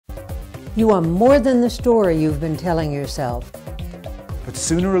You are more than the story you've been telling yourself. But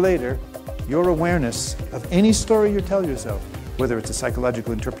sooner or later, your awareness of any story you tell yourself, whether it's a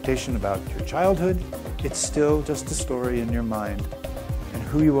psychological interpretation about your childhood, it's still just a story in your mind. And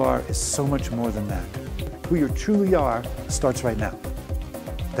who you are is so much more than that. Who you truly are starts right now.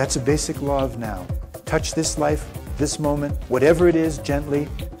 That's a basic law of now. Touch this life, this moment, whatever it is, gently,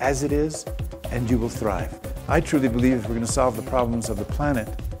 as it is, and you will thrive. I truly believe if we're going to solve the problems of the planet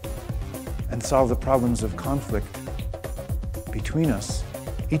and solve the problems of conflict between us,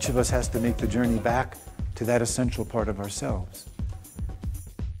 each of us has to make the journey back to that essential part of ourselves.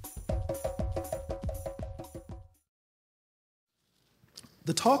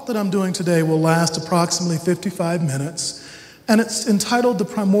 The talk that I'm doing today will last approximately 55 minutes, and it's entitled The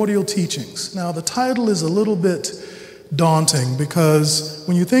Primordial Teachings. Now, the title is a little bit daunting because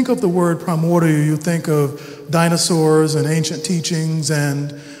when you think of the word primordial, you think of dinosaurs and ancient teachings,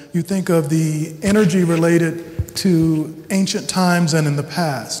 and you think of the energy related to ancient times and in the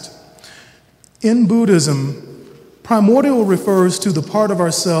past. In Buddhism, primordial refers to the part of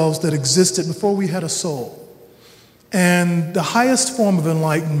ourselves that existed before we had a soul. And the highest form of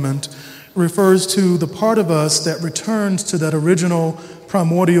enlightenment refers to the part of us that returns to that original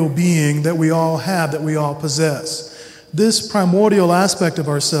primordial being that we all have, that we all possess. This primordial aspect of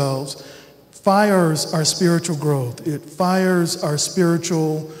ourselves fires our spiritual growth. It fires our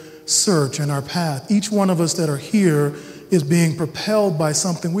spiritual search and our path. Each one of us that are here is being propelled by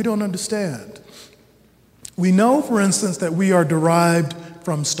something we don't understand. We know, for instance, that we are derived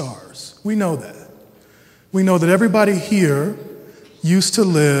from stars. We know that. We know that everybody here used to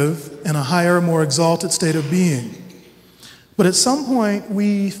live in a higher, more exalted state of being. But at some point,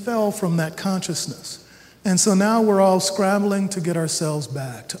 we fell from that consciousness. And so now we're all scrambling to get ourselves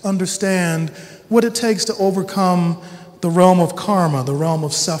back, to understand what it takes to overcome the realm of karma, the realm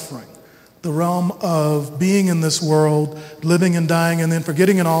of suffering, the realm of being in this world, living and dying, and then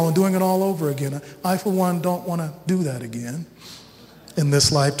forgetting it all and doing it all over again. I, for one, don't want to do that again in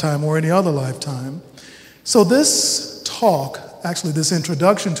this lifetime or any other lifetime. So this talk, actually this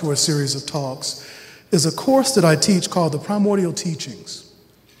introduction to a series of talks, is a course that I teach called the Primordial Teachings.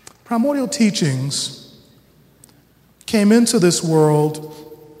 Primordial Teachings came into this world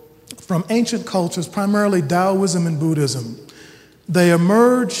from ancient cultures, primarily Taoism and Buddhism. They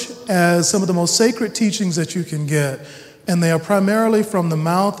emerge as some of the most sacred teachings that you can get, and they are primarily from the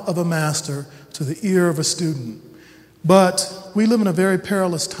mouth of a master to the ear of a student. But we live in a very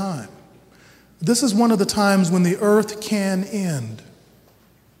perilous time. This is one of the times when the earth can end.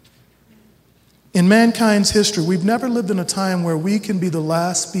 In mankind's history, we've never lived in a time where we can be the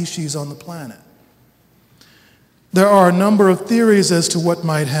last species on the planet. There are a number of theories as to what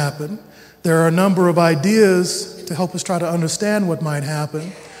might happen. There are a number of ideas to help us try to understand what might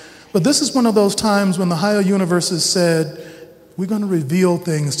happen. But this is one of those times when the higher universe has said, we're going to reveal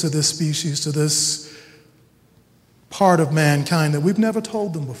things to this species, to this part of mankind that we've never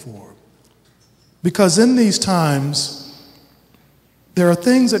told them before. Because in these times, there are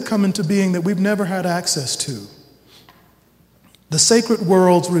things that come into being that we've never had access to. The sacred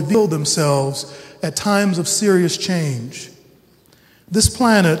worlds reveal themselves at times of serious change. This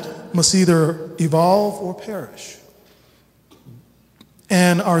planet must either evolve or perish.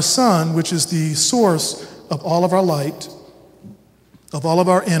 And our sun, which is the source of all of our light, of all of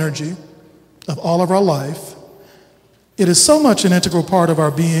our energy, of all of our life, it is so much an integral part of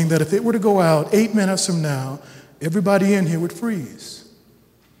our being that if it were to go out 8 minutes from now, everybody in here would freeze.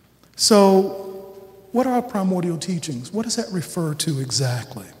 So, what are our primordial teachings? What does that refer to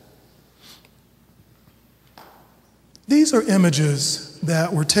exactly? These are images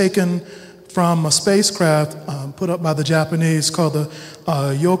that were taken from a spacecraft put up by the Japanese called the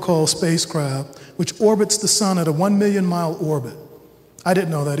Yoko spacecraft, which orbits the sun at a 1 million mile orbit. I didn't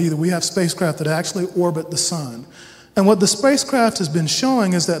know that either. We have spacecraft that actually orbit the sun. And what the spacecraft has been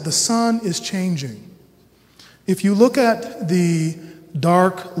showing is that the sun is changing. If you look at the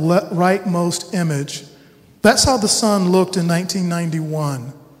dark rightmost image, that's how the sun looked in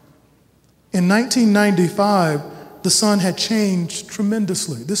 1991. In 1995, the sun had changed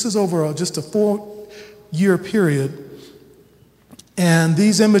tremendously. This is over just a 4-year period, and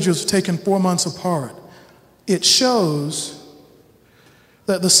these images were taken 4 months apart. It shows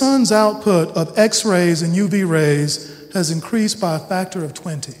that the sun's output of X-rays and UV rays has increased by a factor of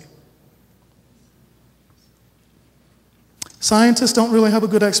 20. Scientists don't really have a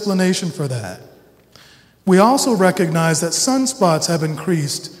good explanation for that. We also recognize that sunspots have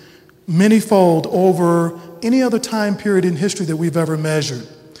increased many-fold over any other time period in history that we've ever measured.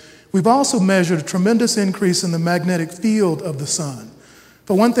 We've also measured a tremendous increase in the magnetic field of the sun.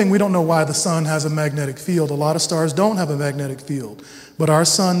 For one thing, we don't know why the sun has a magnetic field. A lot of stars don't have a magnetic field, but our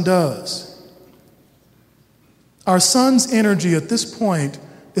sun does. Our sun's energy at this point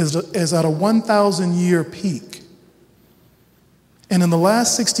is at a 1,000-year peak. And in the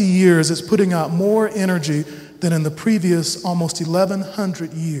last 60 years, it's putting out more energy than in the previous almost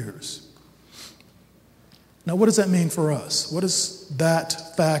 1,100 years. Now, what does that mean for us? What does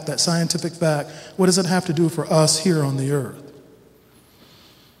that fact, that scientific fact, what does it have to do for us here on the earth?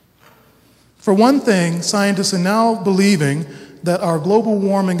 For one thing, scientists are now believing that our global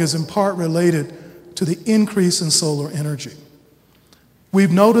warming is in part related to the increase in solar energy.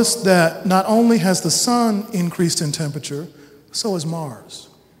 We've noticed that not only has the sun increased in temperature, so has Mars,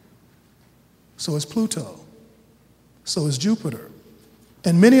 so is Pluto, so is Jupiter.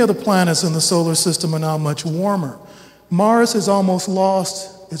 And many of the planets in the solar system are now much warmer. Mars has almost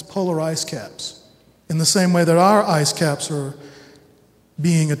lost its polar ice caps in the same way that our ice caps are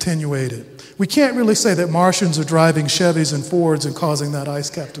being attenuated. We can't really say that Martians are driving Chevys and Fords and causing that ice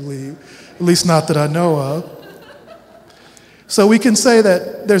cap to leave, at least not that I know of. So we can say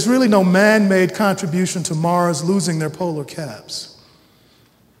that there's really no man-made contribution to Mars losing their polar caps.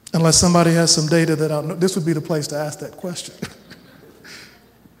 Unless somebody has some data that this would be the place to ask that question.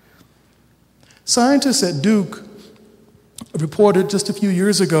 Scientists at Duke reported just a few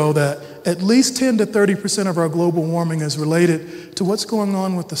years ago that at least 10 to 30% of our global warming is related to what's going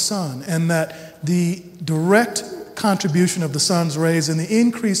on with the sun, and that the direct contribution of the sun's rays and the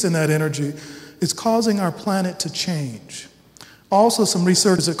increase in that energy is causing our planet to change. Also, some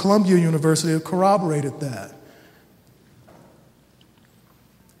researchers at Columbia University have corroborated that.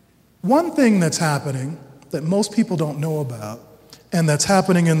 One thing that's happening that most people don't know about, and that's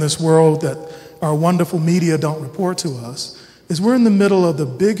happening in this world that our wonderful media don't report to us, is we're in the middle of the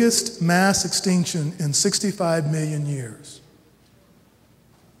biggest mass extinction in 65 million years.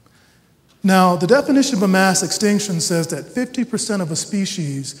 Now, the definition of a mass extinction says that 50% of a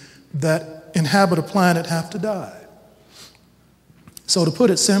species that inhabit a planet have to die. So to put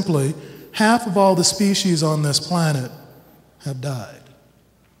it simply, half of all the species on this planet have died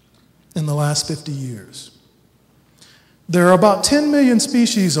in the last 50 years. There are about 10 million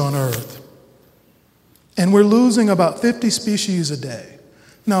species on Earth, and we're losing about 50 species a day.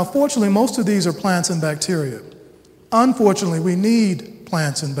 Now, fortunately, most of these are plants and bacteria. Unfortunately, we need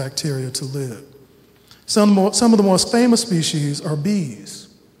plants and bacteria to live. Some of the most famous species are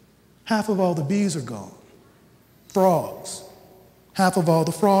bees. Half of all the bees are gone. Frogs. Half of all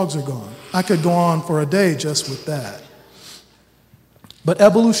the frogs are gone. I could go on for a day just with that. But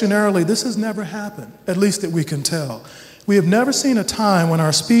evolutionarily, this has never happened, at least that we can tell. We have never seen a time when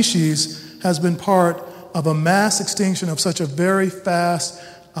our species has been part of a mass extinction of such a very fast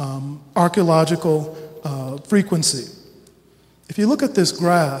archaeological frequency. If you look at this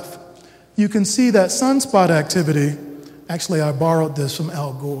graph, you can see that sunspot activity, actually I borrowed this from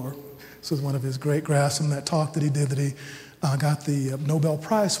Al Gore. This was one of his great graphs from that talk that he did that he got the Nobel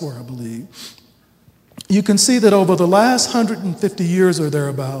Prize for, I believe. You can see that over the last 150 years or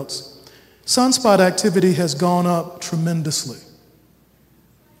thereabouts, sunspot activity has gone up tremendously.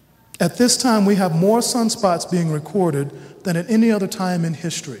 At this time, we have more sunspots being recorded than at any other time in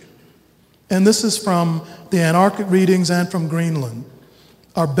history. And this is from the Antarctic readings and from Greenland.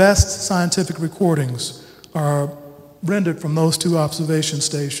 Our best scientific recordings are rendered from those two observation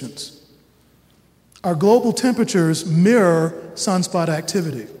stations. Our global temperatures mirror sunspot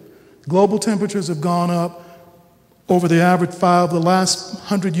activity. Global temperatures have gone up over the average of the last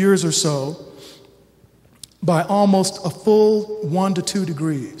 100 years or so by almost a full 1 to 2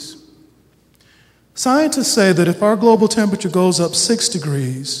 degrees. Scientists say that if our global temperature goes up 6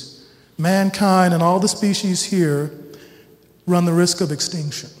 degrees, mankind and all the species here run the risk of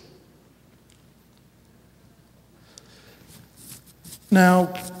extinction.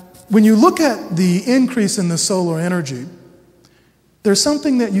 Now, when you look at the increase in the solar energy, there's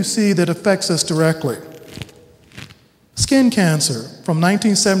something that you see that affects us directly. Skin cancer from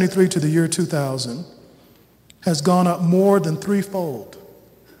 1973 to the year 2000 has gone up more than threefold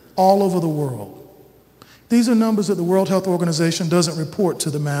all over the world. These are numbers that the World Health Organization doesn't report to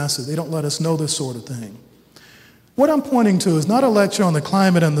the masses. They don't let us know this sort of thing. What I'm pointing to is not a lecture on the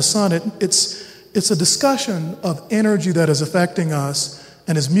climate and the sun. It's a discussion of energy that is affecting us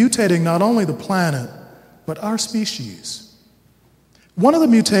and is mutating not only the planet, but our species. One of the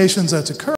mutations that's occurring